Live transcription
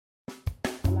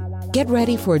Get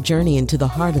ready for a journey into the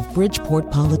heart of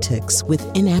Bridgeport politics with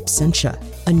In Absentia,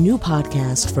 a new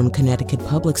podcast from Connecticut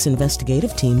Public's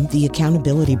investigative team, The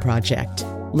Accountability Project.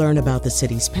 Learn about the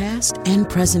city's past and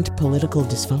present political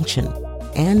dysfunction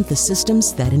and the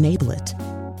systems that enable it.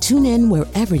 Tune in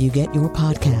wherever you get your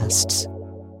podcasts.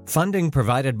 Funding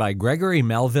provided by Gregory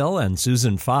Melville and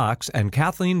Susan Fox and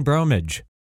Kathleen Bromage.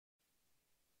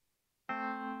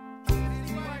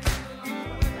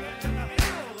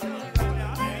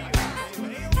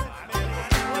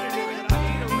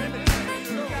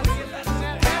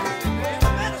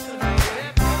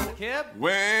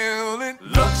 Well, it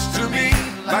looks to me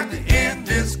like the end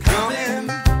is coming.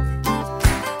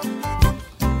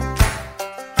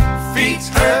 Feet's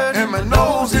hurt and my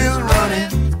nose is running.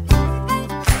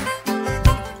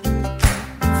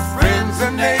 Friends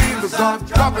and neighbors are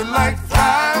dropping like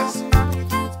flies.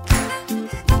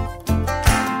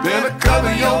 Better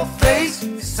cover your face,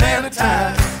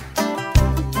 sanitize.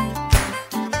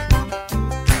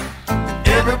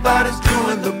 Everybody's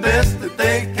doing the best that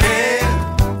they can.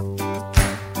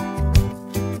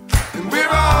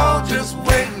 Just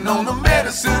waiting on the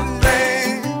medicine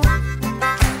man.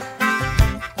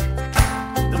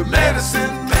 The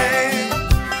medicine man.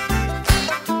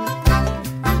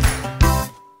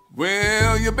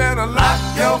 Well, you better lock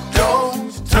your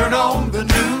doors, turn on the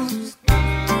news.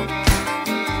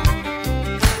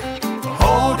 The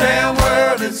whole damn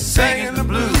world is singing the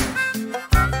blues.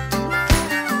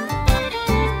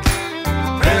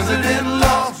 President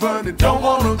lost, but he don't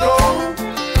want to go.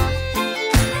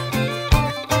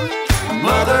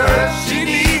 Mother, she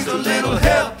needs a little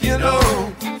help, you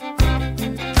know.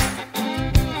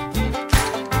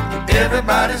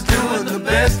 Everybody's doing the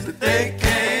best that they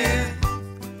can.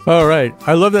 All right.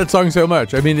 I love that song so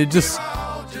much. I mean, it just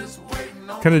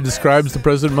kind of describes the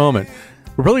present moment.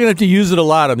 We're probably going to have to use it a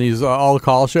lot on these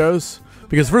all-call shows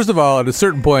because, first of all, at a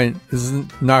certain point, this is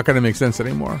not going to make sense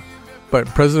anymore. But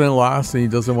President lost and he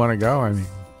doesn't want to go. I mean,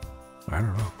 I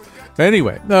don't know.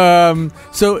 Anyway,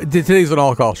 so today's an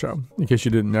all-call show, in case you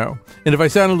didn't know. And if I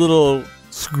sound a little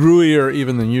screwier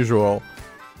even than usual,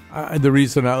 the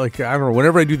reason I don't know,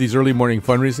 whenever I do these early morning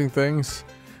fundraising things,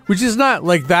 which is not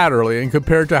like that early, and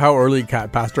compared to how early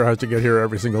Cat Pastor has to get here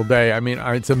every single day, I mean,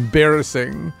 it's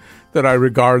embarrassing that I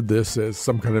regard this as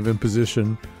some kind of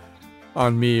imposition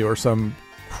on me or some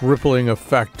crippling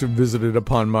effect visited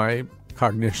upon my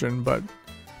cognition, but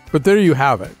there you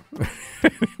have it.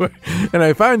 Anyway, and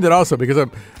I find that also because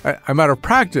I'm out of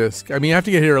practice. I mean, you have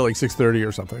to get here at like 6:30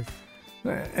 or something,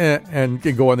 and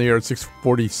go on the air at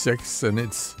 6:46, and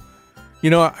it's, you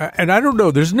know, and I don't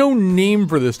know. There's no name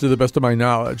for this to the best of my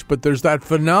knowledge, but there's that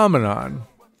phenomenon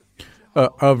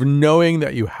of knowing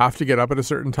that you have to get up at a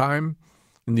certain time,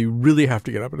 and you really have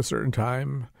to get up at a certain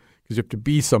time because you have to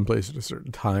be someplace at a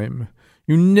certain time.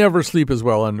 You never sleep as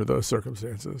well under those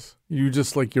circumstances. You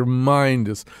just like your mind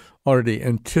is already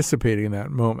anticipating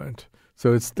that moment.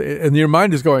 So and your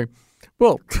mind is going,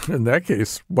 well, in that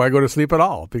case, why go to sleep at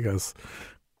all? Because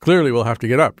clearly we'll have to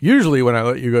get up. Usually when I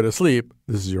let you go to sleep,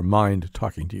 this is your mind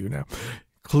talking to you now.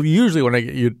 Usually when I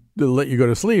get you to let you go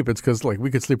to sleep, it's because like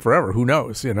we could sleep forever. Who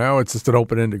knows? You know, it's just an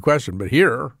open-ended question. But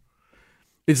here,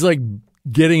 it's like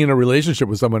getting in a relationship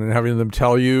with someone and having them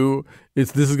tell you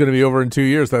this is going to be over in 2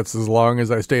 years. That's as long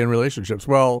as I stay in relationships.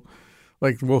 Well,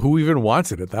 who even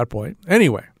wants it at that point?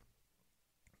 Anyway,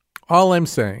 all I'm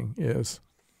saying is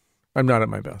I'm not at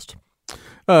my best.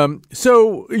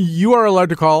 So you are allowed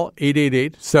to call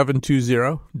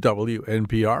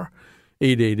 888-720-WNPR,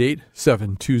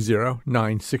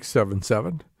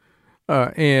 888-720-9677,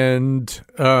 and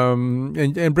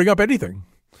bring up anything.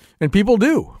 And people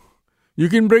do. You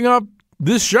can bring up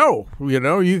this show, you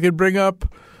know, we can talk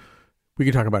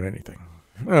about anything,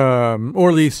 or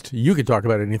at least you can talk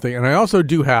about anything. And I also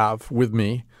do have with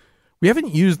me, we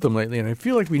haven't used them lately, and I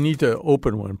feel like we need to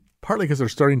open one, partly because they're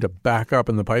starting to back up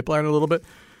in the pipeline a little bit.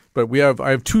 But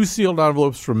I have 2 sealed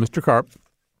envelopes from Mr. Karp.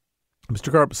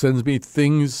 Mr. Karp sends me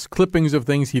clippings of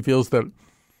things he feels that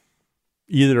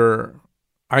either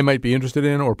I might be interested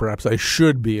in or perhaps I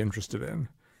should be interested in.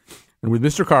 And with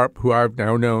Mr. Karp, who I've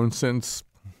now known since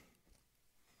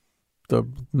the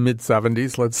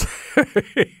mid-70s, let's say,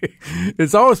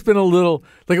 it's always been a little,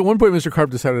 like at one point Mr. Karp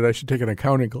decided I should take an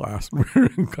accounting class when we were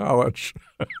in college.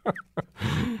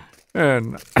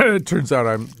 And it turns out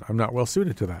I'm not well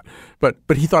suited to that. But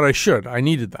he thought I should. I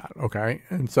needed that, okay?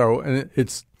 And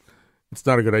it's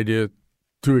not a good idea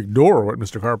to ignore what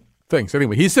Mr. Karp thinks.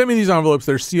 Anyway, he sent me these envelopes.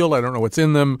 They're sealed. I don't know what's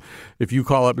in them. If you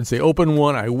call up and say, open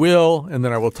one, I will, and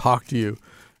then I will talk to you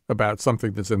about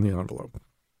something that's in the envelope.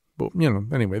 But,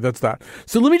 anyway, that's that.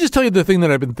 So let me just tell you the thing that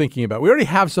I've been thinking about. We already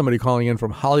have somebody calling in from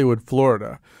Hollywood,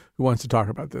 Florida, who wants to talk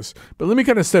about this. But let me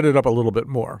kind of set it up a little bit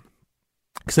more.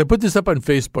 Because I put this up on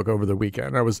Facebook over the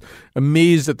weekend. I was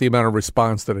amazed at the amount of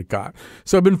response that it got.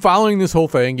 So I've been following this whole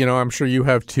thing. You know, I'm sure you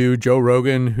have too. Joe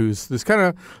Rogan, who's this kind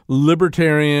of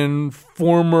libertarian,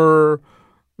 former,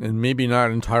 and maybe not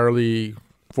entirely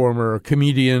former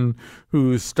comedian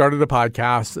who started a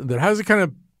podcast that has a kind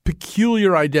of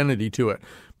peculiar identity to it.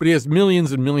 But he has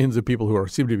millions and millions of people who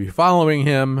seem to be following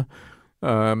him.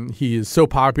 He is so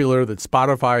popular that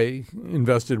Spotify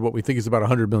invested what we think is about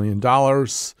 $100 million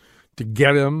to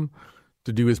get him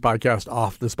to do his podcast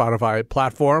off the Spotify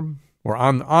platform, or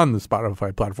on the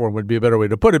Spotify platform would be a better way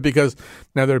to put it, because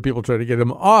now there are people trying to get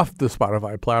him off the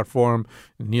Spotify platform.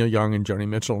 And Neil Young and Joni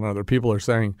Mitchell and other people are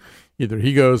saying either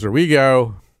he goes or we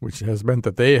go, which has meant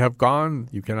that they have gone.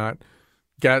 You cannot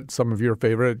get some of your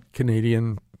favorite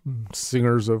Canadian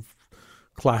singers of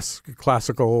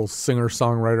classical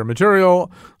singer-songwriter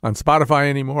material on Spotify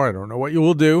anymore. I don't know what you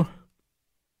will do.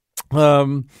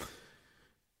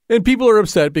 And people are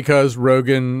upset because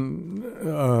Rogan,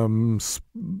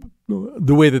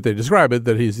 the way that they describe it,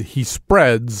 that he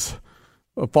spreads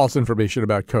false information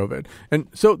about COVID. And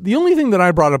so the only thing that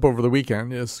I brought up over the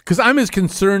weekend is, because I'm as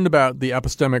concerned about the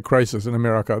epistemic crisis in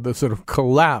America, the sort of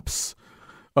collapse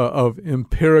of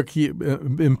empirically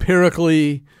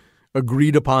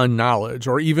agreed upon knowledge,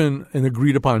 or even an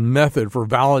agreed upon method for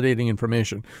validating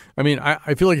information. I mean,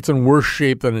 I feel like it's in worse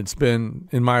shape than it's been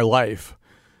in my life.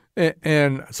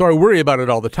 And so I worry about it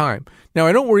all the time. Now,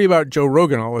 I don't worry about Joe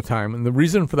Rogan all the time. And the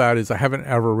reason for that is I haven't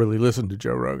ever really listened to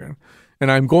Joe Rogan.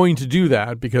 And I'm going to do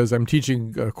that because I'm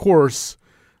teaching a course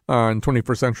on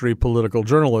 21st century political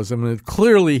journalism. And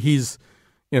clearly he's,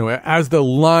 as the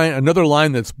line, another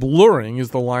line that's blurring is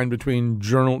the line between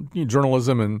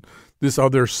journalism and this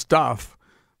other stuff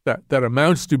that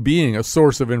amounts to being a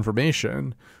source of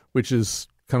information, which is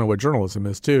kind of what journalism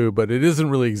is too, but it isn't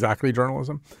really exactly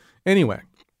journalism. Anyway.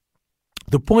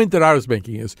 The point that I was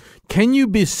making is, can you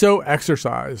be so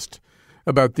exercised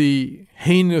about the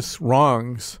heinous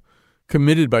wrongs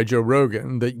committed by Joe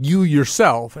Rogan that you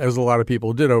yourself, as a lot of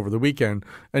people did over the weekend,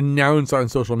 announce on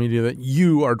social media that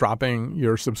you are dropping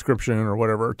your subscription or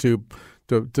whatever to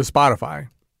Spotify?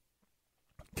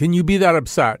 Can you be that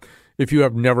upset if you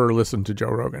have never listened to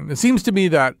Joe Rogan? It seems to me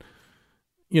that,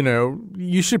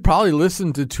 you should probably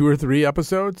listen to 2 or 3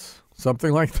 episodes,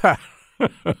 something like that.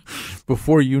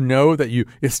 Before you know that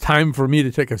it's time for me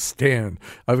to take a stand.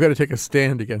 I've got to take a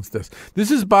stand against this. This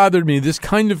has bothered me. This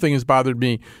kind of thing has bothered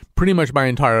me pretty much my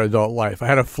entire adult life. I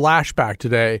had a flashback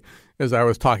today as I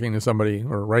was talking to somebody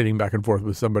or writing back and forth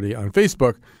with somebody on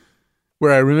Facebook,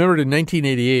 where I remembered in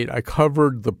 1988 I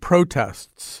covered the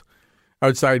protests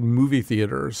outside movie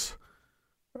theaters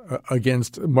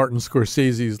against Martin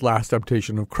Scorsese's Last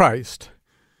Temptation of Christ.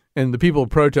 And the people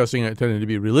protesting it tended to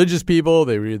be religious people.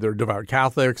 They were either devout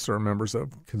Catholics or members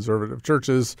of conservative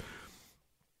churches.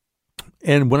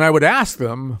 And when I would ask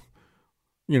them,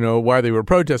 why they were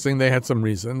protesting, they had some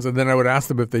reasons. And then I would ask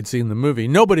them if they'd seen the movie.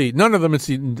 None of them had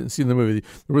seen the movie.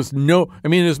 There was as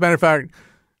a matter of fact,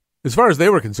 as far as they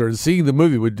were concerned, seeing the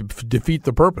movie would defeat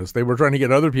the purpose. They were trying to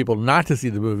get other people not to see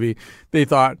the movie. They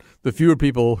thought the fewer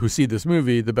people who see this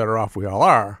movie, the better off we all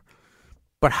are.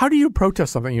 But how do you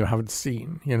protest something you haven't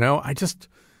seen? I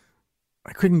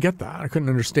couldn't get that. I couldn't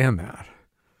understand that.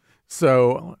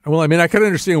 So, I could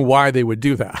understand why they would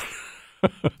do that.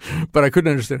 But I couldn't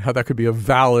understand how that could be a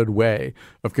valid way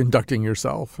of conducting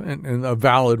yourself and a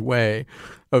valid way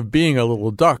of being a little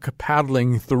duck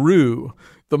paddling through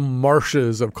the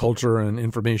marshes of culture and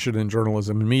information and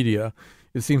journalism and media.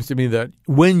 It seems to me that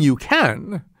when you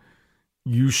can,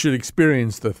 you should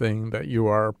experience the thing that you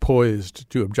are poised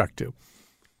to object to.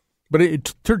 But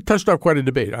it touched off quite a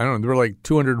debate. I don't know. There were like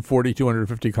 240,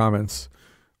 250 comments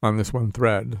on this one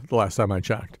thread the last time I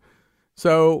checked.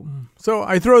 So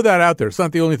I throw that out there. It's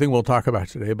not the only thing we'll talk about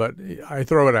today, but I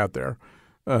throw it out there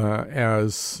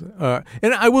and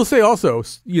I will say also,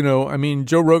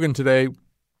 Joe Rogan today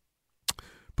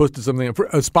posted something.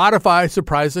 Spotify,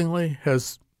 surprisingly,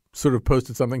 has sort of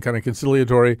posted something kind of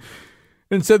conciliatory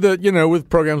and said that, with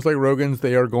programs like Rogan's,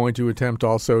 they are going to attempt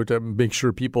also to make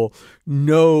sure people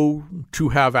know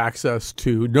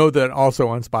that also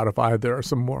on Spotify there are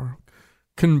some more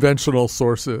conventional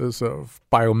sources of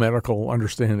biomedical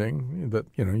understanding that,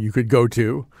 you could go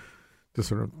to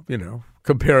sort of,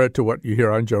 compare it to what you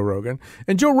hear on Joe Rogan.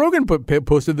 And Joe Rogan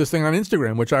posted this thing on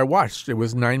Instagram, which I watched. It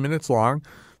was 9 minutes long.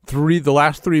 The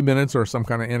last 3 minutes are some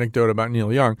kind of anecdote about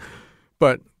Neil Young.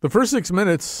 But the first 6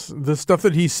 minutes, the stuff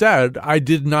that he said, I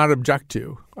did not object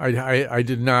to. I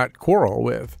did not quarrel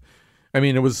with.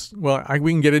 It was,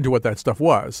 we can get into what that stuff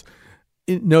was.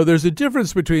 No, there's a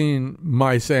difference between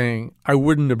my saying I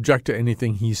wouldn't object to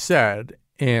anything he said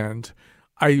and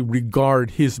I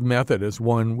regard his method as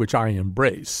one which I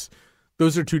embrace.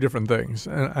 Those are two different things,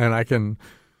 and I can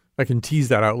tease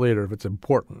that out later if it's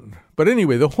important. But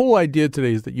anyway, the whole idea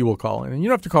today is that you will call in, and you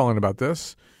don't have to call in about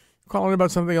this. Call in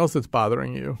about something else that's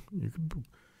bothering you. You could,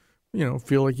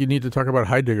 feel like you need to talk about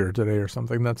Heidegger today or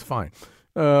something. That's fine.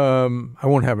 I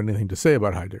won't have anything to say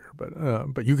about Heidegger,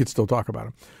 but you could still talk about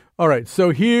him. All right, so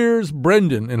here's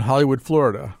Brendan in Hollywood,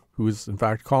 Florida, who is in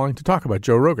fact calling to talk about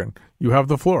Joe Rogan. You have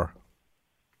the floor.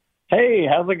 Hey,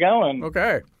 how's it going?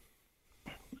 Okay.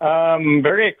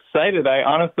 Very excited. I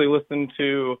honestly listen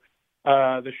to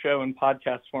the show in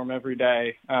podcast form every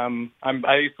day.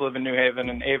 I used to live in New Haven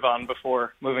and Avon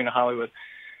before moving to Hollywood.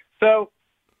 So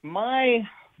my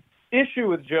issue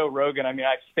with Joe Rogan, I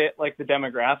fit like the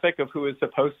demographic of who is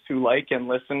supposed to like and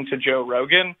listen to Joe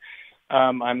Rogan.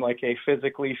 I'm like a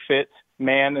physically fit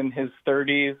man in his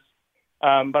 30s,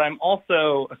 but I'm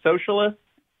also a socialist.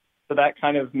 So that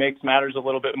kind of makes matters a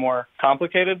little bit more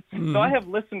complicated. So I have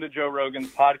listened to Joe Rogan's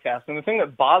podcast, and the thing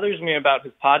that bothers me about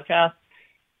his podcast,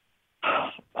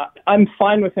 I'm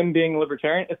fine with him being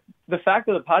libertarian. It's the fact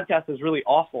that the podcast is really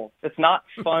awful. It's not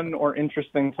fun or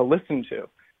interesting to listen to.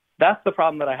 That's the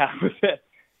problem that I have with it.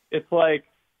 It's like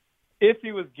if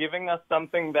he was giving us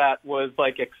something that was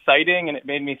like exciting and it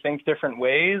made me think different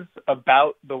ways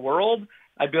about the world,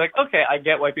 I'd be like, okay, I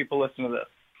get why people listen to this.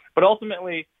 But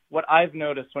ultimately, what I've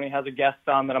noticed when he has a guest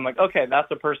on that I'm like, okay, that's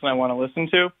a person I want to listen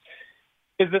to,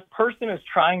 is this person is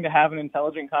trying to have an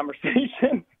intelligent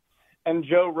conversation and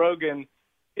Joe Rogan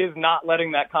is not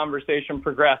letting that conversation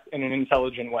progress in an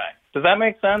intelligent way. Does that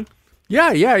make sense?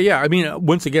 Yeah. I mean,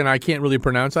 once again, I can't really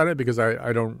pronounce on it because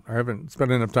I haven't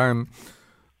spent enough time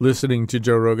listening to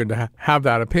Joe Rogan to have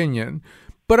that opinion.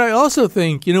 But I also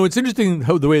think, it's interesting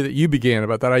the way that you began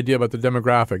about that idea about the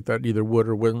demographic that either would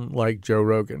or wouldn't like Joe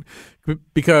Rogan.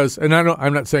 Because, and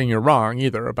I'm not saying you're wrong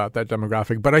either about that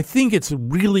demographic, but I think it's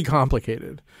really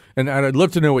complicated. And I'd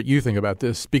love to know what you think about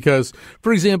this because,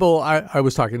 for example, I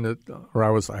was talking to,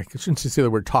 I shouldn't say the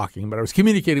word talking, but I was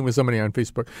communicating with somebody on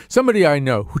Facebook, somebody I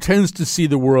know who tends to see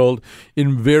the world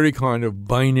in very kind of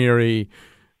binary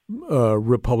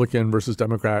Republican versus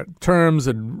Democrat terms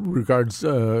and regards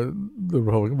the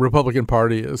Republican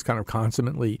Party as kind of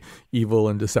consummately evil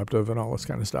and deceptive and all this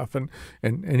kind of stuff.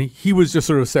 And he was just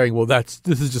sort of saying, well, this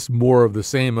is just more of the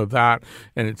same of that,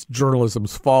 and it's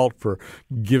journalism's fault for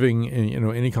giving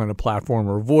any kind of platform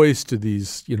or voice to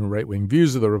these right wing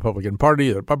views of the Republican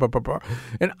Party.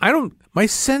 And my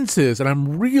sense is, and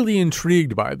I'm really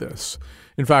intrigued by this.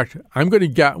 In fact, I'm going to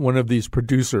get one of these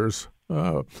producers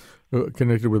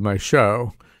connected with my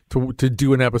show to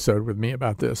do an episode with me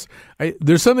about this.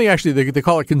 There's something actually, they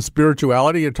call it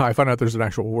conspirituality until I find out there's an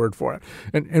actual word for it.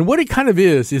 And what it kind of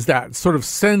is that sort of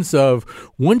sense of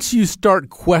once you start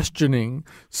questioning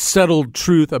settled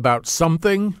truth about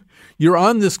something, you're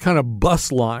on this kind of bus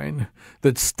line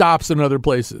that stops in other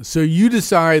places. So you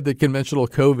decide that conventional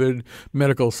COVID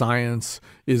medical science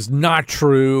is not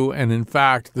true. And in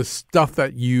fact, the stuff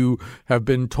that you have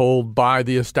been told by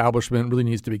the establishment really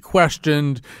needs to be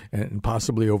questioned and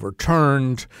possibly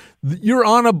overturned. You're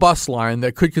on a bus line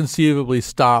that could conceivably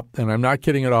stop, and I'm not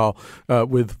kidding at all,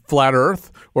 with flat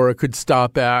Earth, or it could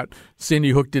stop at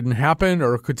Sandy Hook didn't happen,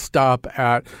 or it could stop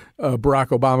at Barack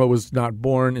Obama was not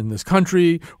born in this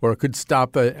country, or it could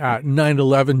stop at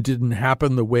 9/11 didn't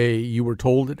happen the way you were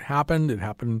told it happened.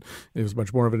 It was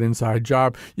much more of an inside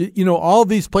job. All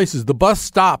these places, the bus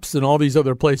stops in all these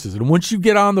other places. And once you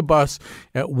get on the bus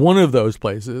at one of those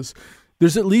places,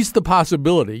 there's at least the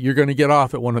possibility you're going to get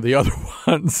off at one of the other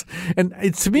ones. And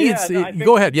to me,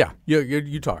 go ahead. Yeah,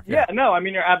 you talk. Yeah, no, I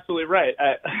mean, you're absolutely right.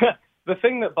 The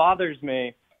thing that bothers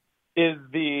me is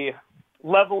the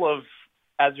level of,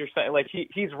 as you're saying, like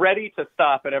he's ready to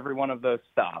stop at every one of those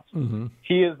stops. Mm-hmm.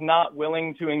 He is not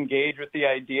willing to engage with the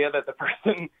idea that the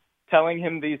person telling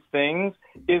him these things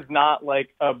is not like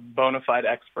a bona fide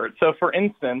expert. So, for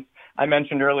instance, I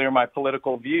mentioned earlier my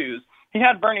political views. He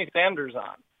had Bernie Sanders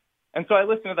on. And so I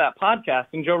listened to that podcast,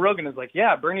 and Joe Rogan is like,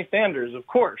 yeah, Bernie Sanders, of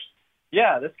course.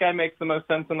 Yeah, this guy makes the most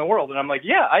sense in the world. And I'm like,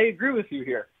 yeah, I agree with you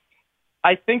here.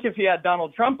 I think if he had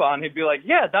Donald Trump on, he'd be like,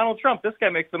 yeah, Donald Trump, this guy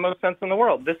makes the most sense in the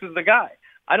world. This is the guy.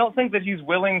 I don't think that he's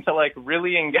willing to like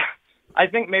really engage. I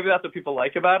think maybe that's what people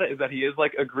like about it, is that he is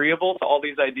like agreeable to all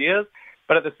these ideas.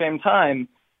 But at the same time,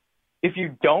 if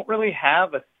you don't really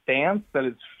have a stance that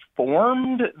is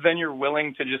formed, then you're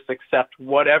willing to just accept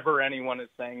whatever anyone is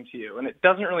saying to you. And it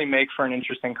doesn't really make for an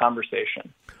interesting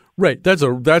conversation. Right. That's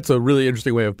a really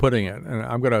interesting way of putting it, and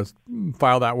I'm going to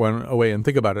file that one away and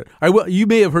think about it. You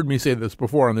may have heard me say this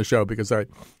before on the show because I've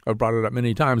brought it up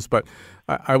many times, but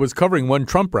I was covering one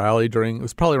Trump rally it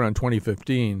was probably around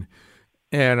 2015,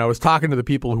 and I was talking to the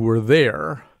people who were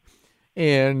there,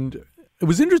 and it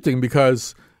was interesting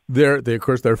because of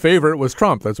course, their favorite was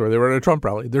Trump. That's why they were at a Trump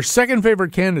rally. Their second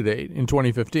favorite candidate in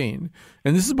 2015,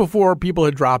 and this is before people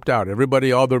had dropped out.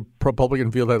 All the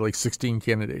Republican field had like 16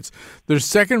 candidates. Their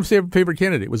second favorite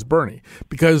candidate was Bernie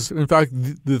because, in fact,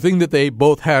 the thing that they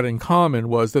both had in common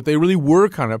was that they really were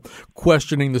kind of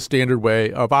questioning the standard way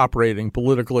of operating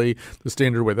politically, the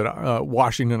standard way that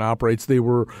Washington operates. They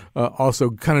were also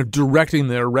kind of directing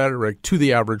their rhetoric to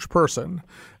the average person.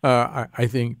 I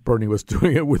think Bernie was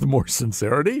doing it with more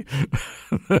sincerity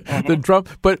than Trump.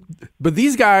 But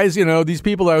these guys, these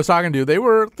people I was talking to, they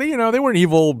weren't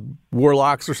evil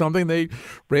warlocks or something. They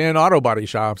ran auto body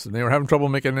shops and they were having trouble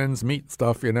making ends meet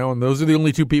stuff, and those are the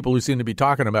only two people who seem to be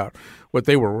talking about what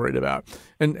they were worried about.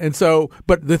 And so,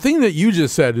 but the thing that you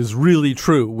just said is really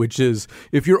true, which is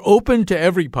if you're open to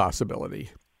every possibility,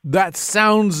 that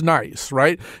sounds nice,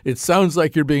 right? It sounds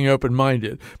like you're being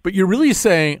open-minded, but you're really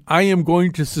saying, I am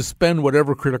going to suspend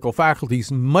whatever critical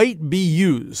faculties might be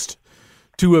used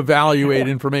to evaluate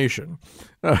information.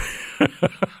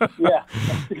 Yeah,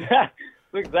 that's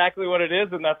exactly what it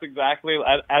is. And that's exactly,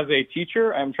 as a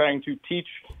teacher, I'm trying to teach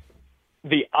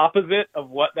the opposite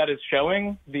of what that is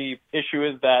showing. The issue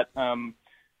is that,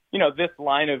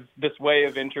 this way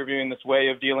of interviewing, this way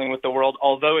of dealing with the world,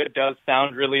 although it does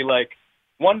sound really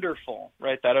wonderful,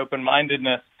 right? That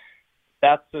open-mindedness,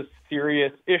 that's a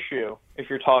serious issue if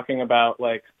you're talking about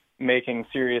making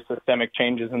serious systemic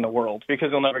changes in the world, because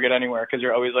you'll never get anywhere because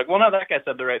you're always like, well, no, that guy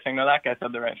said the right thing. No, that guy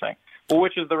said the right thing. Well,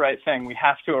 which is the right thing? We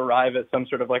have to arrive at some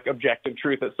sort of objective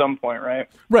truth at some point, right?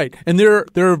 Right. And there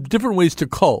are different ways to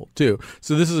cull too.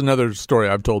 So this is another story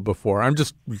I've told before. I'm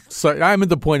at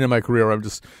the point in my career where I'm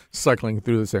just cycling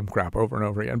through the same crap over and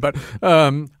over again. But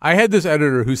I had this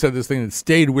editor who said this thing that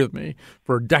stayed with me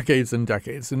for decades and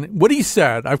decades. And what he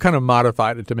said, I've kind of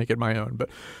modified it to make it my own.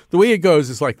 But the way it goes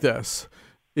is like this.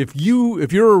 If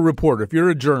you're a reporter, if you're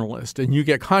a journalist, and you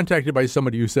get contacted by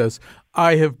somebody who says,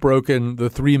 I have broken the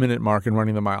 3-minute mark in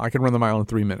running the mile. I can run the mile in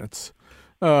 3 minutes.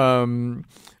 And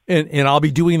I'll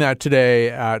be doing that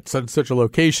today at such a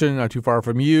location, not too far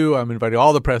from you. I'm inviting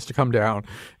all the press to come down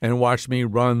and watch me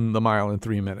run the mile in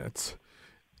 3 minutes.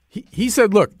 He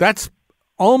said, look, that's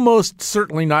almost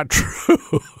certainly not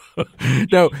true.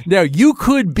 Now, you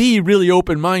could be really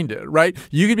open-minded, right?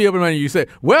 You could be open-minded. You say,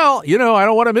 well, I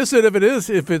don't want to miss it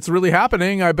if it's really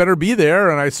happening. I better be there.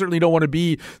 And I certainly don't want to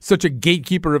be such a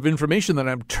gatekeeper of information that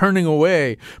I'm turning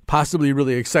away possibly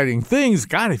really exciting things.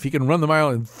 God, if he can run the mile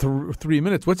in 3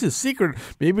 minutes, what's his secret?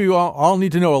 Maybe we all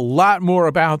need to know a lot more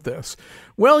about this.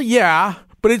 Well, yeah.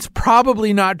 But it's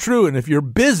probably not true. And if you're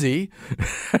busy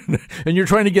and you're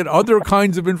trying to get other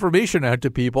kinds of information out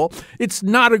to people, it's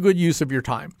not a good use of your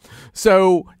time.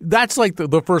 So that's like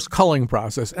the first culling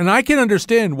process. And I can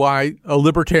understand why a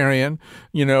libertarian,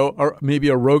 or maybe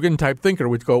a Rogan type thinker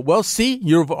would go, well, see,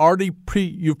 you've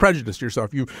prejudiced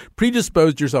yourself. You've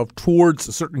predisposed yourself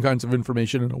towards certain kinds of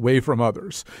information and away from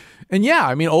others. And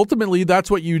yeah, ultimately that's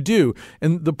what you do.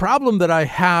 And the problem that I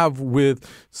have with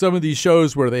some of these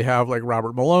shows where they have like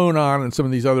Robert Malone on and some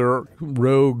of these other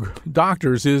rogue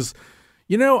doctors is,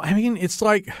 it's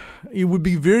like it would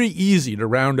be very easy to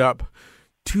round up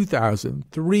 2,000,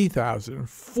 3,000,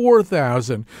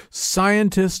 4,000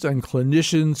 scientists and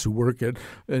clinicians who work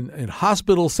in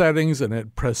hospital settings and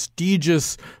at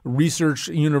prestigious research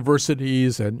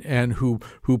universities and who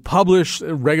publish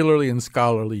regularly in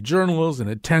scholarly journals and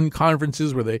attend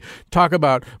conferences where they talk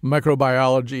about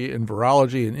microbiology and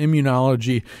virology and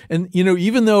immunology. And,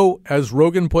 even though, as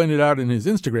Rogan pointed out in his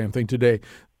Instagram thing today,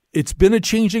 it's been a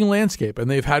changing landscape,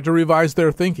 and they've had to revise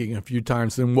their thinking a few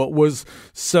times. And what was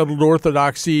settled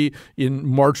orthodoxy in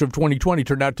March of 2020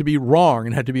 turned out to be wrong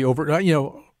and had to be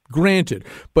granted.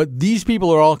 But these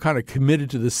people are all kind of committed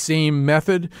to the same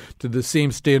method, to the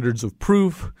same standards of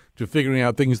proof, to figuring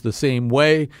out things the same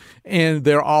way, and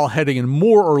they're all heading in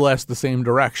more or less the same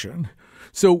direction.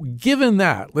 So given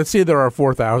that, let's say there are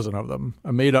 4,000 of them,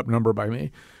 a made-up number by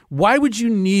me, why would you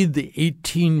need the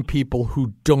 18 people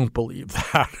who don't believe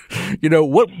that?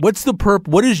 What's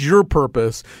what is your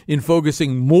purpose in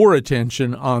focusing more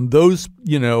attention on those,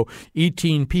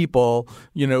 18 people,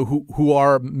 who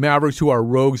are mavericks, who are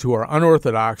rogues, who are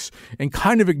unorthodox, and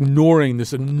kind of ignoring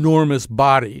this enormous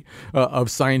body of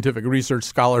scientific research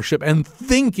scholarship and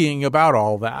thinking about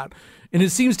all that? And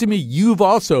it seems to me you've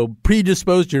also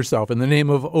predisposed yourself in the name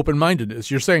of open-mindedness.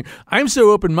 You're saying, I'm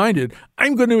so open-minded,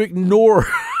 I'm going to ignore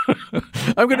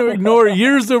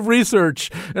years of research,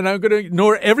 and I'm going to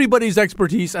ignore everybody's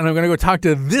expertise, and I'm going to go talk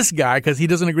to this guy because he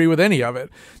doesn't agree with any of it.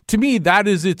 To me, that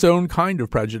is its own kind of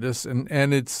prejudice,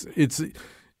 and it's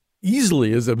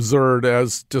easily as absurd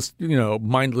as just,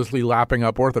 mindlessly lapping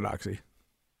up orthodoxy.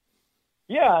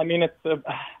 Yeah, I mean, it's the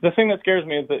thing that scares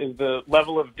me is the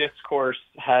level of discourse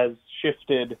has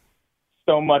shifted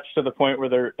so much to the point where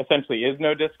there essentially is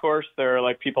no discourse. There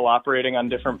are people operating on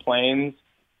different planes.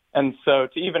 And so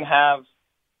to even have,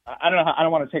 I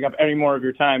don't want to take up any more of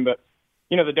your time, but,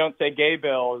 the Don't Say Gay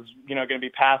bill is, going to be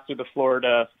passed through the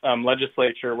Florida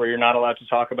legislature, where you're not allowed to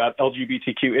talk about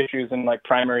LGBTQ issues in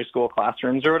primary school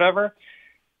classrooms or whatever.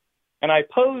 And I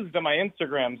posed on my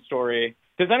Instagram story,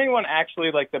 does anyone actually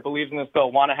that believes in this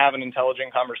bill want to have an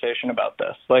intelligent conversation about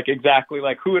this? Exactly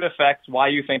who it affects, why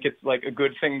you think it's a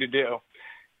good thing to do.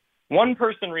 One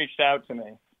person reached out to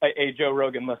me, a Joe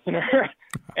Rogan listener,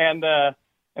 and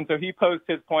so he posed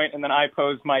his point, and then I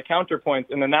posed my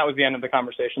counterpoints, and then that was the end of the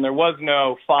conversation. There was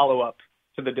no follow-up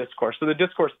to the discourse. So the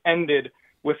discourse ended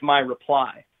with my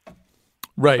reply.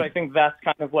 Right. So I think that's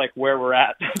kind of where we're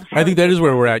at. I think that is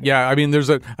where we're at. Yeah. I mean,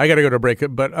 I got to go to break,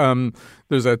 but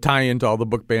there's a tie into all the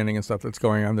book banning and stuff that's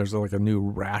going on. There's a new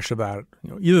rash of that.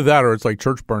 Either that or it's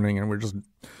church burning, and we're just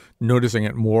noticing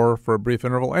it more for a brief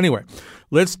interval. Anyway,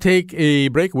 let's take a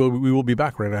break. We will be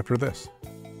back right after this.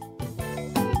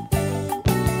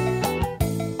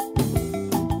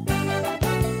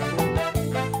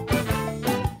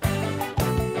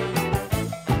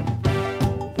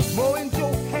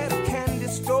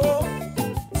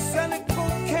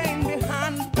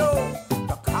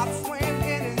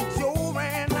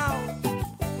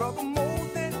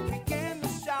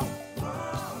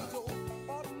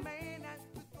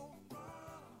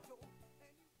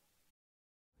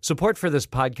 Support for this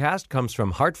podcast comes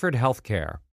from Hartford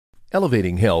Healthcare.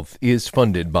 Elevating Health is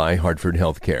funded by Hartford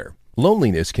Healthcare.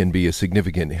 Loneliness can be a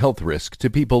significant health risk to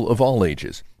people of all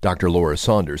ages. Dr. Laura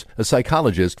Saunders, a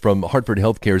psychologist from Hartford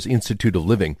Healthcare's Institute of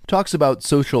Living, talks about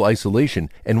social isolation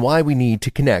and why we need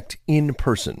to connect in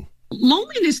person.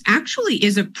 Loneliness actually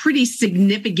is a pretty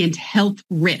significant health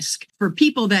risk for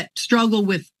people that struggle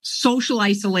with social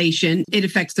isolation. It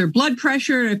affects their blood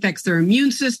pressure, it affects their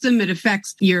immune system, it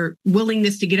affects your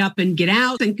willingness to get up and get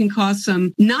out, and can cause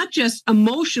some not just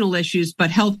emotional issues, but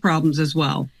health problems as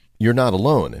well. You're not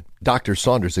alone. Dr.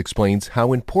 Saunders explains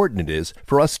how important it is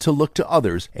for us to look to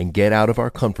others and get out of our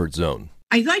comfort zone.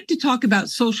 I like to talk about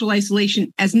social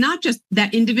isolation as not just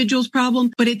that individual's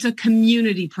problem, but it's a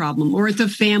community problem or it's a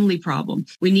family problem.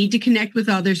 We need to connect with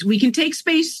others. We can take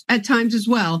space at times as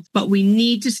well, but we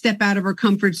need to step out of our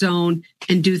comfort zone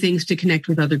and do things to connect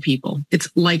with other people. It's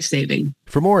life-saving.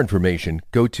 For more information,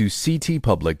 go to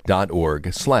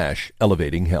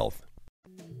ctpublic.org/elevatinghealth.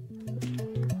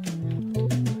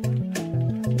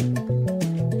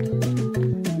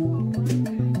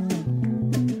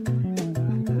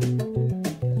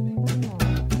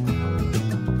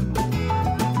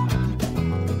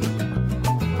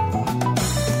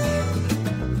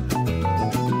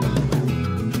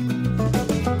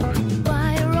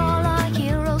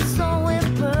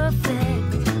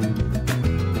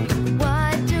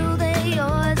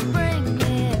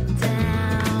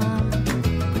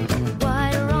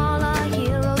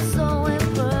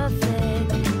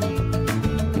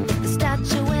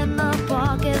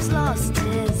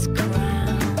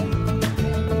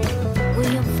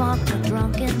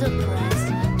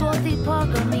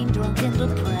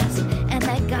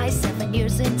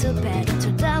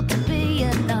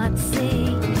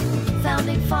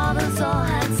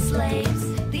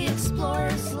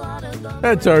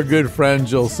 That's our good friend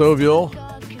Jill Soviel.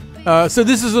 So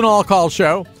this is an all-call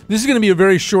show. This is going to be a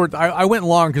very short. I went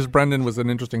long because Brendan was an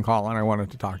interesting call and I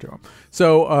wanted to talk to him.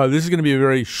 So this is going to be a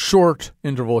very short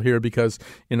interval here because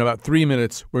in about 3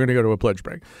 minutes we're going to go to a pledge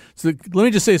break. So let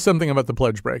me just say something about the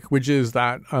pledge break, which is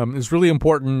that it's really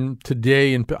important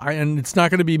today, and it's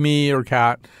not going to be me or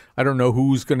Kat. I don't know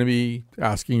who's going to be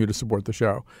asking you to support the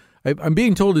show. I'm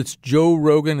being told it's Joe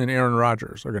Rogan and Aaron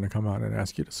Rodgers are going to come on and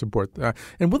ask you to support that.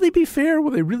 And will they be fair?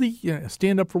 Will they really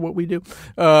stand up for what we do?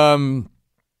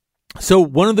 So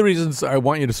one of the reasons I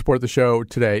want you to support the show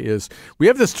today is we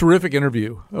have this terrific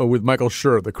interview with Michael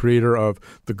Schur, the creator of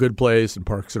The Good Place and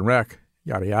Parks and Rec,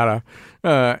 yada, yada.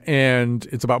 And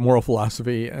it's about moral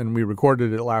philosophy, and we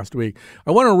recorded it last week.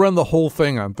 I want to run the whole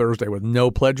thing on Thursday with no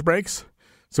pledge breaks.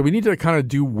 So we need to kind of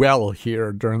do well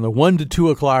here during the 1 to 2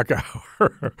 o'clock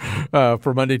hour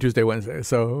for Monday, Tuesday, Wednesday.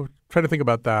 So try to think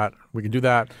about that. We can do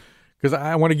that. because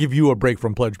I want to give you a break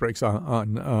from pledge breaks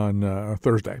on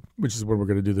Thursday, which is when we're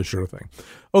going to do the show thing.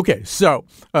 Okay, so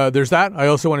there's that. I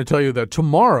also want to tell you that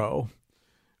tomorrow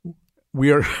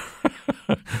we're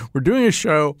doing a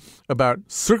show about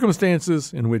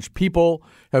circumstances in which people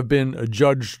have been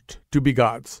adjudged to be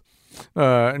gods.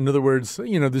 In other words,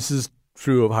 this is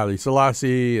true of Haile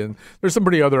Selassie, and there's some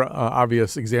pretty other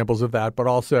obvious examples of that, but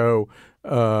also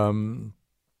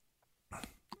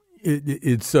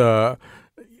it's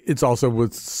also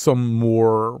with some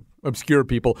more obscure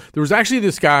people. There was actually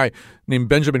this guy named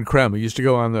Benjamin Creme who used to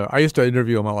go on I used to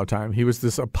interview him all the time. He was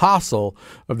this apostle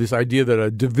of this idea that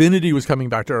a divinity was coming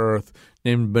back to Earth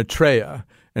named Maitreya.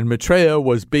 And Maitreya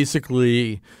was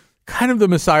basically kind of the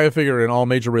messiah figure in all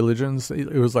major religions.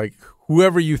 It was like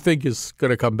whoever you think is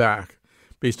going to come back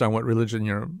based on what religion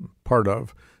you're part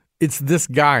of. It's this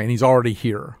guy, and he's already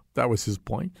here. That was his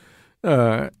point.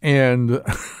 And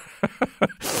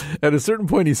at a certain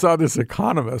point, he saw this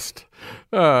economist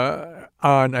on,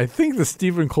 I think, the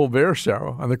Stephen Colbert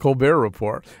show, on the Colbert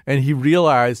Report. And he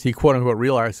quote unquote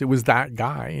realized it was that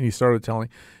guy. And he started telling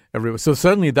everyone. So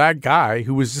suddenly that guy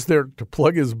who was just there to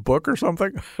plug his book or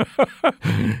something,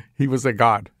 he was a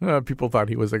god. People thought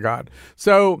he was a god.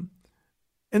 So,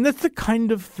 and that's the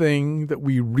kind of thing that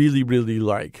we really, really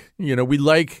like. We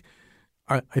like,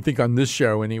 I think on this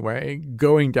show anyway,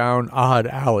 going down odd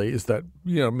alleys that,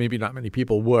 maybe not many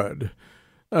people would.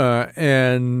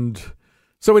 And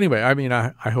so anyway, I mean,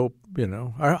 I hope,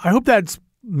 I hope that's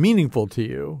meaningful to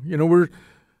you.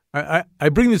 I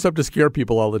bring this up to scare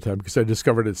people all the time because I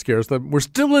discovered it scares them. We're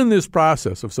still in this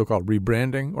process of so-called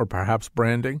rebranding or perhaps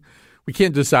branding. We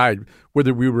can't decide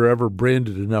whether we were ever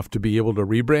branded enough to be able to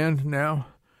rebrand now.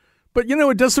 But,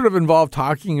 it does sort of involve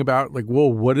talking about, like,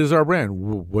 well, what is our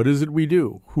brand? What is it we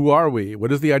do? Who are we?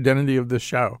 What is the identity of this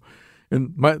show?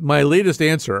 And my latest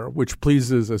answer, which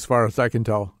pleases, as far as I can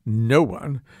tell, no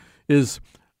one, is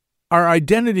our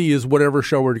identity is whatever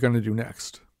show we're going to do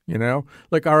next.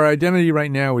 Like our identity right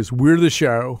now is we're the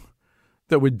show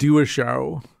that would do a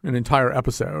show, an entire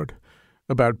episode,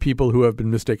 about people who have been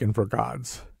mistaken for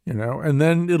gods, and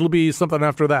then it'll be something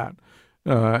after that.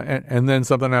 And then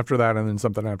something after that, and then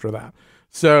something after that.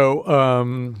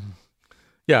 So,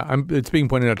 it's being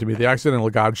pointed out to me. The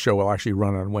Accidental God Show will actually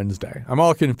run on Wednesday. I'm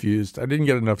all confused. I didn't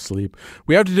get enough sleep.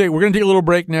 We're going to take a little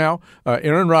break now.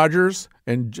 Aaron Rodgers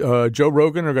and Joe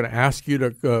Rogan are going to ask you to,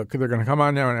 they're going to come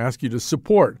on now and ask you to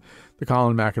support the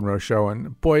Colin McEnroe Show.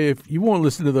 And boy, if you won't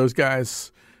listen to those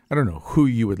guys, I don't know who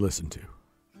you would listen to.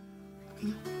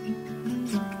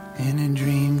 In a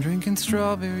dream, drinking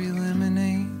strawberry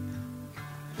lemonade,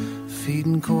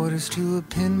 feeding quarters to a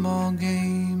pinball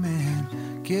game and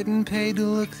getting paid to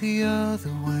look the other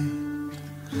way.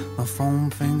 My foam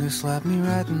finger slapped me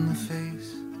right in the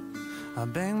face. I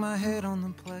banged my head on the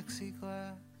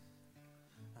plexiglass.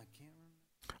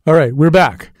 All right, we're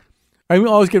back. I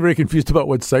always get very confused about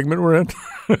what segment we're in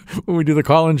when we do the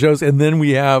call-in shows, and then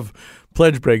we have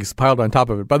pledge breaks piled on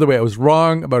top of it. By the way, I was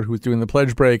wrong about who was doing the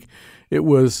pledge break. It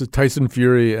was Tyson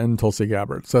Fury and Tulsi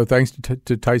Gabbard. So thanks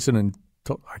to Tyson and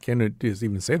I can't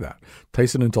even say that.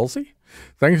 Tyson and Tulsi?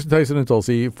 Thanks to Tyson and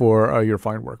Tulsi for your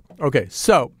fine work. Okay,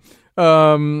 so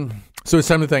it's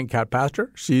time to thank Kat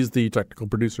Pastor. She's the technical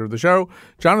producer of the show.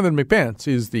 Jonathan McPants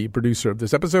is the producer of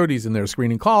this episode. He's in there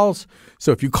screening calls.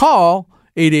 So if you call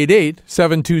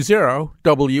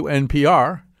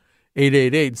 888-720-WNPR,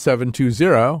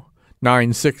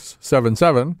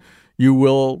 888-720-9677, you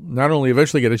will not only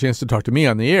eventually get a chance to talk to me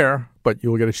on the air, but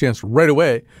you will get a chance right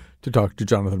away to talk to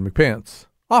Jonathan McPants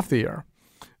off the air.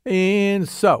 And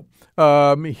so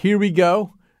here we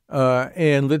go.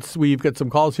 And we've got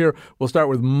some calls here. We'll start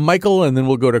with Michael and then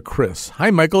we'll go to Chris. Hi,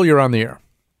 Michael. You're on the air.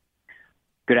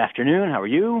 Good afternoon. How are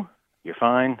you? You're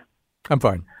fine? I'm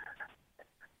fine.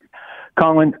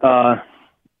 Colin, I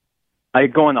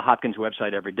go on the Hopkins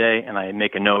website every day and I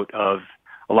make a note of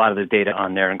a lot of the data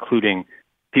on there, including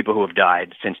people who have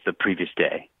died since the previous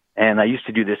day. And I used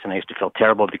to do this, and I used to feel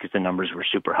terrible because the numbers were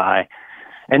super high,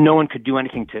 and no one could do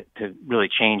anything to really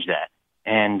change that.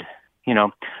 And,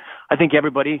 I think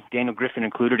everybody, Daniel Griffin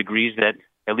included, agrees that,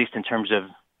 at least in terms of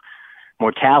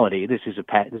mortality, this is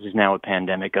now a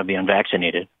pandemic of the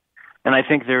unvaccinated. And I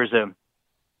think there's a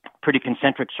pretty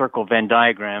concentric circle Venn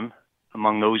diagram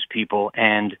among those people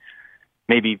and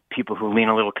maybe people who lean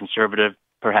a little conservative,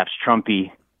 perhaps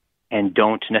Trumpy, and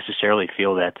don't necessarily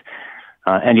feel that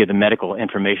any of the medical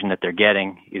information that they're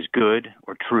getting is good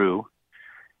or true.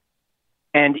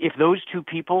 And if those two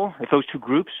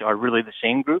groups are really the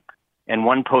same group, and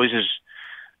one poses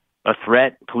a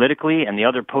threat politically and the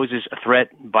other poses a threat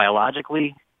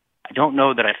biologically, I don't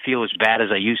know that I feel as bad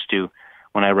as I used to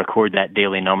when I record that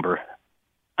daily number.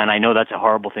 And I know that's a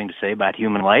horrible thing to say about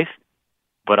human life,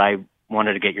 but I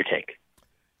wanted to get your take.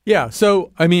 Yeah.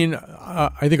 So, I mean,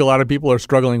 I think a lot of people are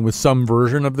struggling with some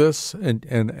version of this,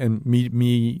 and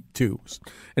me too.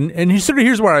 And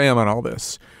here's where I am on all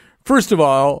this. First of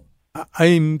all,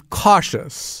 I'm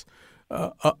cautious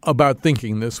about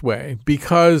thinking this way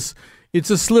because it's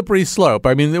a slippery slope.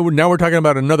 I mean, now we're talking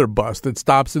about another bus that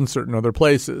stops in certain other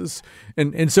places.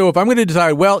 And so if I'm going to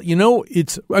decide, well,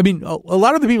 a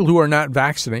lot of the people who are not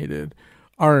vaccinated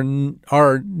are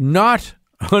not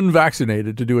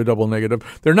unvaccinated to do a double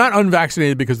negative. They're not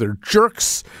unvaccinated because they're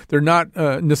jerks. They're not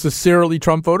necessarily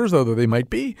Trump voters, although they might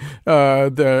be.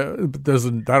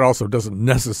 That also doesn't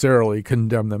necessarily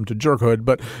condemn them to jerkhood,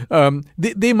 but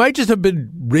they might just have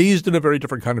been raised in a very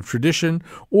different kind of tradition,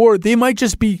 or they might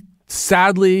just be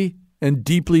sadly and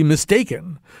deeply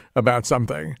mistaken about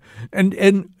something.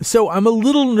 And so I'm a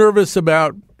little nervous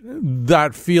about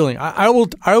that feeling. I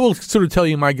will sort of tell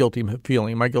you my guilty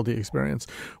feeling, my guilty experience.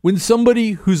 When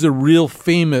somebody who's a real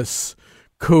famous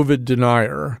COVID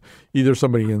denier, either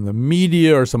somebody in the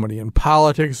media or somebody in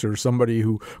politics or somebody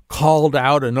who called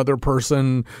out another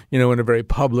person, in a very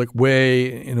public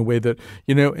way, in a way that,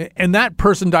 and that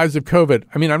person dies of COVID.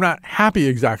 I mean, I'm not happy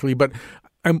exactly, but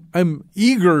I'm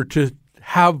eager to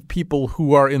have people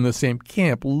who are in the same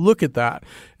camp look at that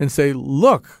and say,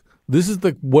 look, this is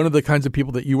one of the kinds of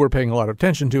people that you were paying a lot of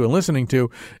attention to and listening to,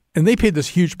 and they paid this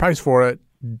huge price for it.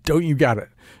 Don't you get it?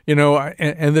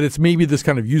 And that it's maybe this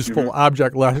kind of useful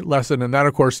object lesson. And that,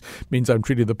 of course, means I'm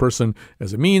treating the person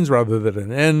as a means rather than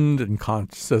an end. And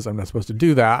Kant says I'm not supposed to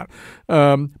do that.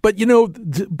 But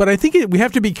I think we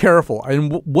have to be careful.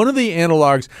 And one of the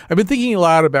analogs, I've been thinking a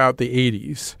lot about the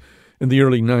 80s and the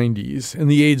early 90s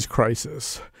and the AIDS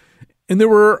crisis. And there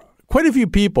were quite a few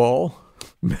people,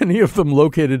 many of them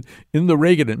located in the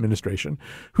Reagan administration,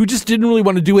 who just didn't really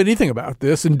want to do anything about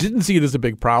this and didn't see it as a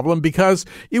big problem because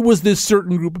it was this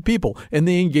certain group of people and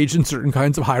they engaged in certain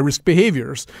kinds of high-risk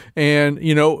behaviors. And,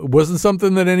 it wasn't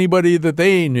something that anybody that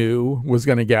they knew was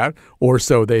going to get, or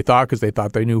so they thought, because they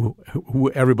thought they knew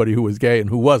everybody who was gay and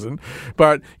who wasn't.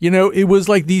 But, it was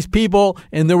like these people,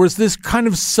 and there was this kind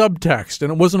of subtext,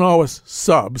 and it wasn't always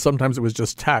sub. Sometimes it was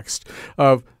just text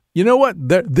of, you know what?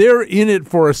 They're in it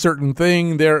for a certain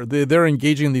thing. They're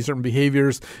engaging in these certain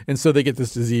behaviors, and so they get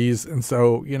this disease. And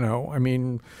so,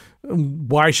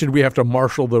 why should we have to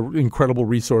marshal the incredible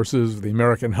resources of the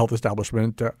American health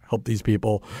establishment to help these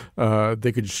people?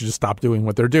 They could just stop doing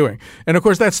what they're doing. And of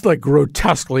course, that's like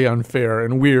grotesquely unfair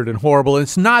and weird and horrible. And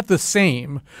it's not the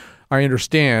same, I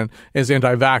understand, as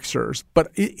anti-vaxxers,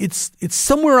 but it's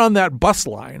somewhere on that bus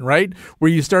line, right? Where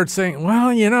you start saying,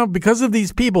 well, because of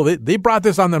these people, they brought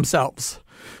this on themselves.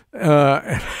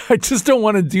 I just don't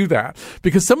want to do that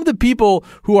because some of the people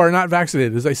who are not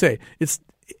vaccinated, as I say,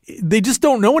 they just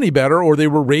don't know any better, or they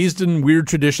were raised in weird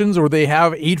traditions, or they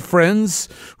have 8 friends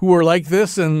who are like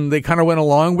this and they kind of went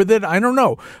along with it. I don't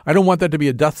know. I don't want that to be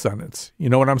a death sentence. You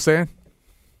know what I'm saying?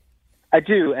 I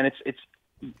do, and it's.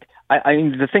 I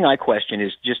mean, the thing I question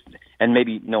is just, and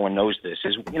maybe no one knows this,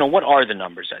 is, what are the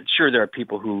numbers? Sure, there are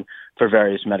people who, for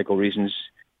various medical reasons,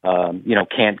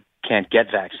 can't get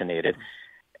vaccinated.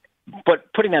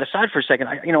 But putting that aside for a second,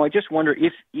 I just wonder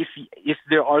if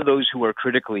there are those who are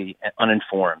critically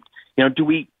uninformed.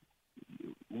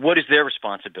 What is their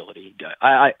responsibility?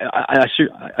 I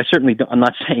certainly don't, I'm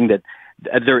not saying that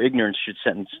their ignorance should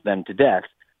sentence them to death,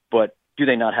 but do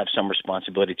they not have some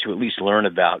responsibility to at least learn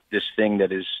about this thing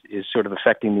that is sort of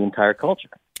affecting the entire culture?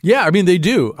 Yeah, I mean, they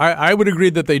do. I would agree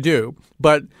that they do.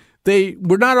 But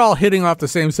we're not all hitting off the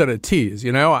same set of T's.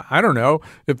 I don't know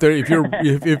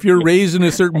if you're raised in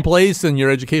a certain place and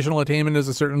your educational attainment is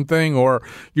a certain thing, or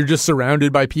you're just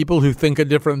surrounded by people who think a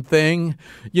different thing.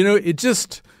 It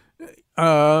just.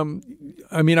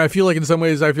 I feel like in some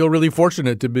ways I feel really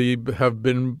fortunate to have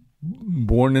been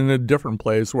born in a different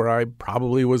place where I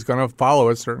probably was going to follow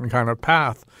a certain kind of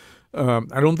path.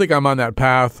 I don't think I'm on that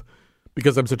path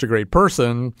because I'm such a great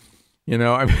person.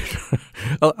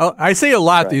 I say a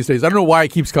lot these days. I don't know why it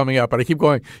keeps coming up, but I keep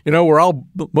going,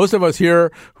 most of us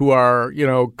here who are,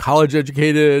 college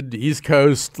educated, East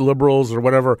Coast liberals or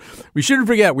whatever, we shouldn't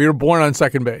forget we were born on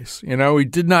second base. We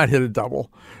did not hit a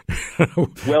double.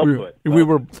 Well put. We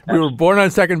were born on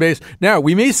second base. Now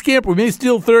we may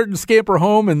steal third and scamper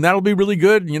home, and that'll be really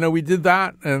good. We did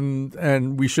that,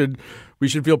 and we should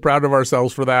feel proud of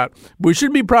ourselves for that. We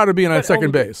should be proud of being on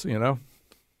second base.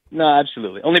 No,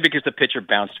 absolutely. Only because the pitcher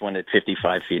bounced one at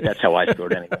 55 feet. That's how I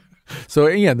scored anyway. So,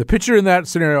 yeah, the pitcher in that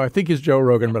scenario, I think, is Joe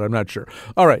Rogan, but I'm not sure.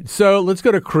 All right, so let's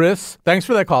go to Chris. Thanks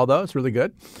for that call, though. It's really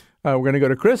good. We're going to go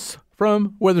to Chris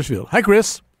from Wethersfield. Hi,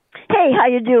 Chris. Hey, how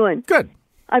you doing? Good.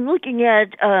 I'm looking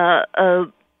at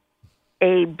a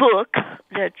a book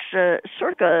that's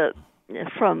circa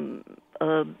from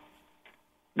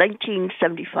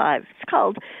 1975. It's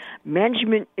called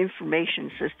Management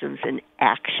Information Systems in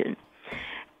Action.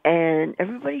 And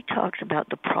everybody talks about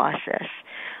the process.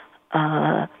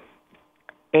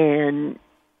 And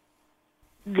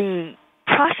the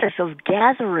process of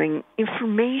gathering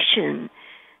information,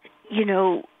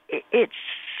 it's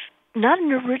not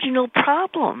an original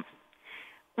problem.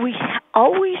 We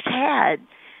always had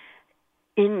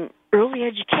in early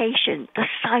education the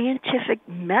scientific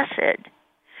method,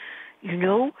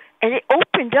 and it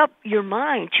opened up your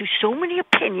mind to so many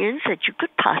opinions that you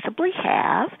could possibly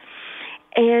have.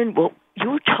 And what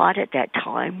you were taught at that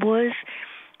time was,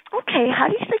 okay, how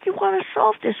do you think you want to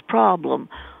solve this problem?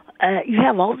 You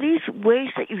have all these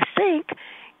ways that you think,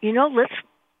 let's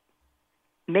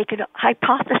make a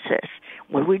hypothesis.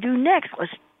 What do we do next?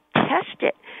 Let's test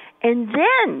it. And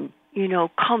then,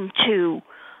 come to,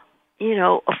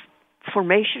 a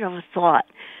formation of a thought.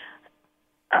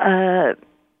 I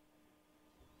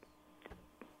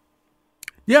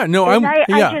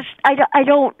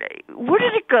don't, where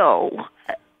did it go?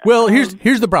 Well,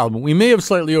 here's the problem. We may have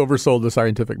slightly oversold the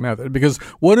scientific method, because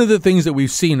one of the things that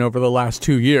we've seen over the last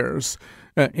 2 years,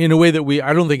 in a way that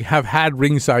I don't think have had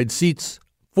ringside seats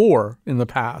for in the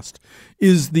past,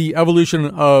 is the evolution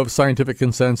of scientific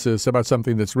consensus about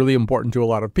something that's really important to a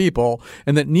lot of people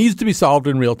and that needs to be solved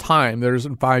in real time. There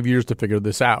isn't 5 years to figure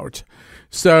this out.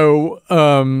 So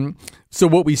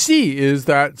what we see is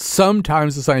that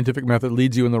sometimes the scientific method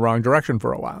leads you in the wrong direction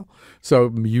for a while.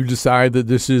 So you decide that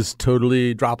this is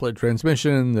totally droplet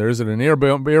transmission. There isn't an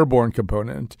airborne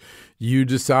component. You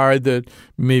decide that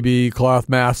maybe cloth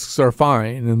masks are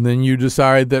fine. And then you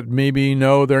decide that maybe,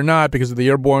 no, they're not because of the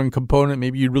airborne component.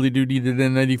 Maybe you really do need an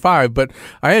N95. But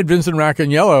I had Vincent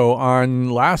Racaniello on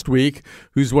last week,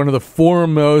 who's one of the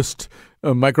foremost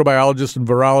microbiologists and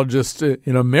virologists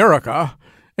in America.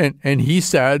 And he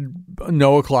said,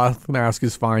 no, a cloth mask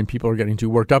is fine. People are getting too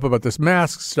worked up about this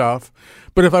mask stuff.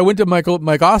 But if I went to Mike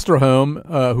Osterholm,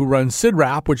 who runs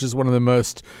CIDRAP, which is one of the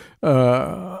most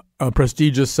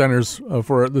prestigious centers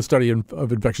for the study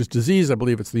of infectious disease, I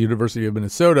believe it's the University of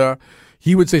Minnesota,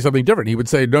 he would say something different. He would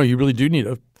say, no, you really do need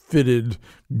a fitted,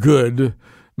 good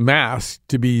mask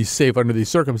to be safe under these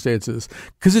circumstances,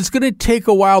 because it's going to take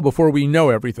a while before we know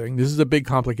everything. This is a big,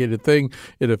 complicated thing.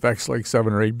 It affects like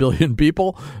 7 or 8 billion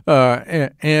people.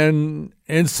 And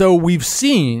so we've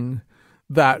seen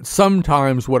that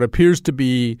sometimes what appears to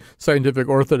be scientific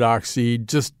orthodoxy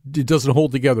it doesn't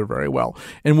hold together very well.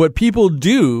 And what people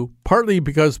do, partly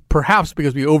perhaps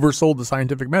because we oversold the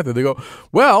scientific method, they go,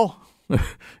 well,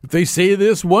 if they say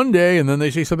this one day and then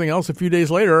they say something else a few days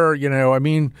later,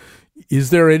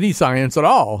 is there any science at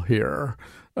all here?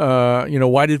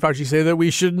 Why did Fauci say that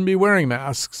we shouldn't be wearing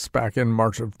masks back in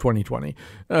March of 2020?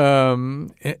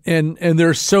 And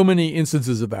there's so many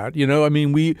instances of that.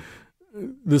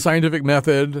 The scientific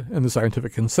method and the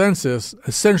scientific consensus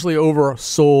essentially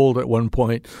oversold at one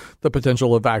point the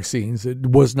potential of vaccines. It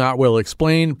was not well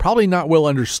explained, probably not well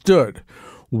understood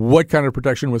what kind of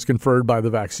protection was conferred by the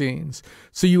vaccines.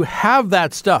 So you have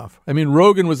that stuff.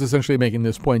 Rogan was essentially making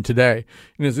this point today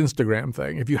in his Instagram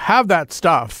thing. If you have that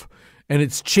stuff and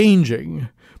it's changing,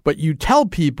 but you tell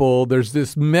people there's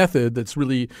this method that's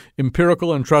really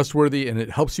empirical and trustworthy and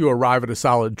it helps you arrive at a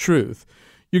solid truth,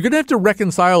 you're going to have to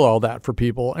reconcile all that for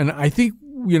people. And I think,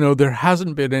 there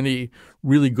hasn't been any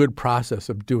really good process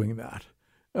of doing that.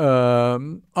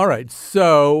 All right,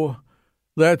 so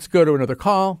let's go to another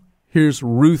call. Here's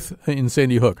Ruth in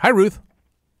Sandy Hook. Hi, Ruth.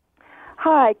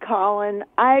 Hi, Colin.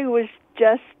 I was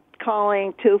just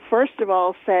calling to, first of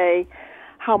all, say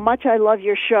how much I love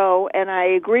your show, and I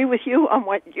agree with you on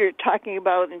what you're talking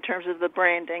about in terms of the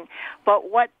branding.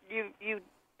 But what you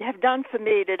have done for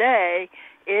me today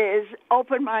is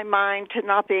open my mind to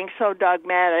not being so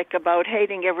dogmatic about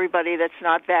hating everybody that's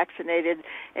not vaccinated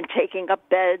and taking up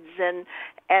beds and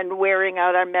wearing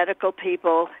out our medical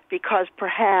people, because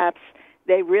perhaps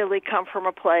they really come from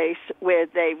a place where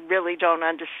they really don't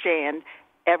understand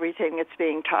everything that's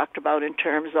being talked about in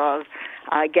terms of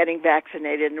getting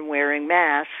vaccinated and wearing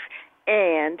masks.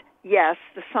 And yes,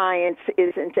 the science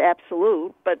isn't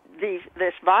absolute, but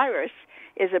this virus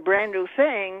is a brand new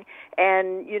thing,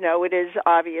 and it is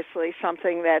obviously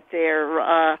something that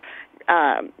they're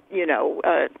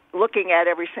looking at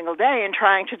every single day and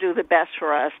trying to do the best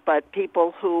for us. But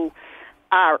people who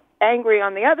are angry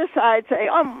on the other side say,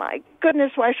 oh my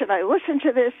goodness, why should I listen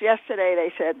to this? Yesterday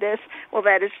they said this. Well,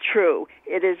 that is true.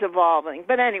 It is evolving.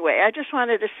 But anyway, I just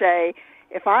wanted to say,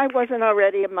 if I wasn't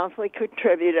already a monthly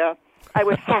contributor, I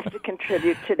would have to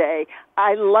contribute today.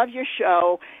 I love your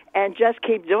show, and just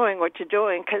keep doing what you're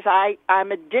doing, because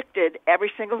I'm addicted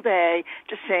every single day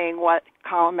to seeing what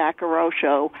Colin McEnroe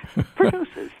show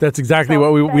produces. That's exactly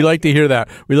what we like to hear that.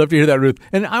 We love to hear that, Ruth.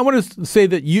 And I want to say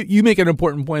that you make an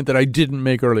important point that I didn't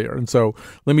make earlier. And so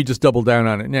let me just double down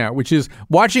on it now, which is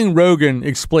watching Rogan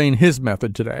explain his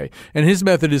method today. And his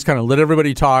method is kind of let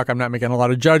everybody talk. I'm not making a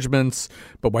lot of judgments,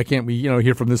 but why can't we,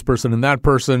 hear from this person and that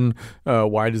person?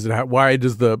 Why does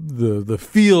the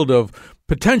field of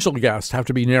potential guests have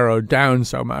to be narrowed down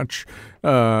so much?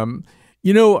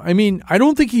 I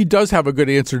don't think he does have a good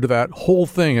answer to that whole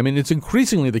thing. I mean, it's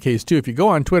increasingly the case, too. If you go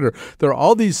on Twitter, there are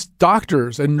all these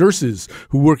doctors and nurses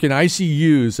who work in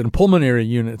ICUs and pulmonary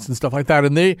units and stuff like that,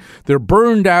 and they're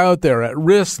burned out, they're at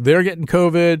risk, they're getting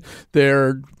COVID,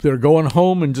 they're going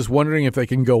home and just wondering if they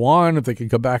can go on, if they can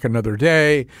come back another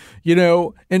day,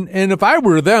 And if I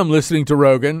were them listening to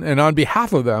Rogan, and on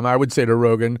behalf of them, I would say to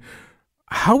Rogan,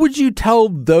 how would you tell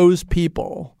those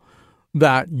people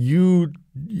that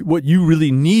what you really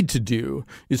need to do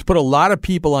is put a lot of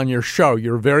people on your show,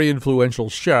 your very influential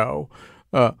show,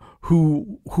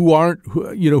 who are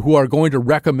going to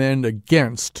recommend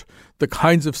against the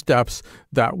kinds of steps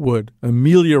that would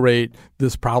ameliorate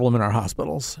this problem in our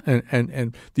hospitals,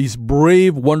 and these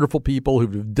brave, wonderful people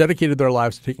who've dedicated their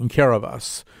lives to taking care of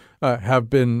us have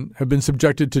been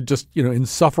subjected to just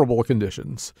insufferable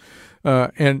conditions,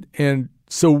 and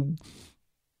so.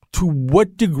 To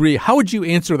what degree, how would you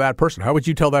answer that person? How would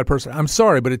you tell that person, I'm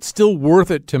sorry, but it's still worth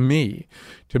it to me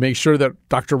to make sure that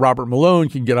Dr. Robert Malone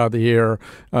can get out the air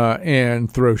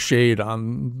and throw shade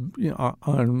on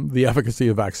the efficacy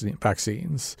of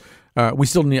vaccines? I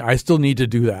still need to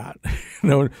do that,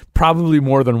 probably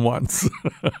more than once.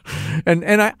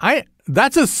 and I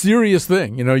that's a serious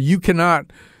thing. You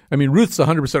cannot. I mean, Ruth's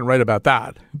 100% right about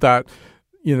that.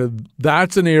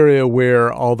 That's an area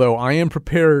where, although I am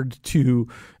prepared to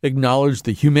acknowledge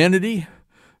the humanity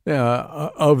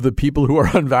of the people who are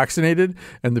unvaccinated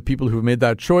and the people who have made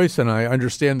that choice, and I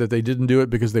understand that they didn't do it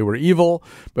because they were evil,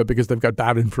 but because they've got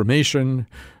bad information,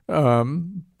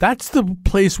 that's the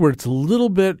place where it's a little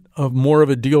bit of more of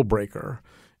a deal breaker.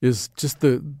 Is just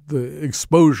the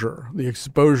exposure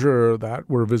that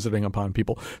we're visiting upon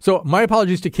people. So my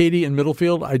apologies to Katie in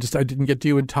Middlefield. I didn't get to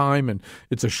you in time, and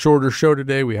it's a shorter show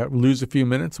today. We lose a few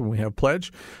minutes when we have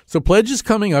Pledge. So Pledge is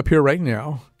coming up here right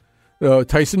now.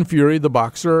 Tyson Fury, the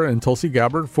boxer, and Tulsi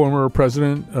Gabbard, former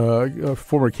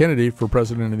candidate for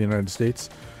president of the United States,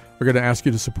 are going to ask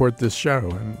you to support this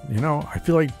show. And, I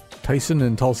feel like Tyson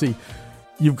and Tulsi,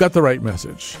 you've got the right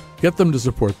message. Get them to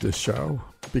support this show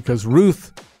because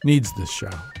Ruth needs this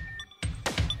show.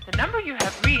 The number you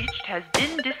have reached has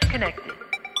been disconnected.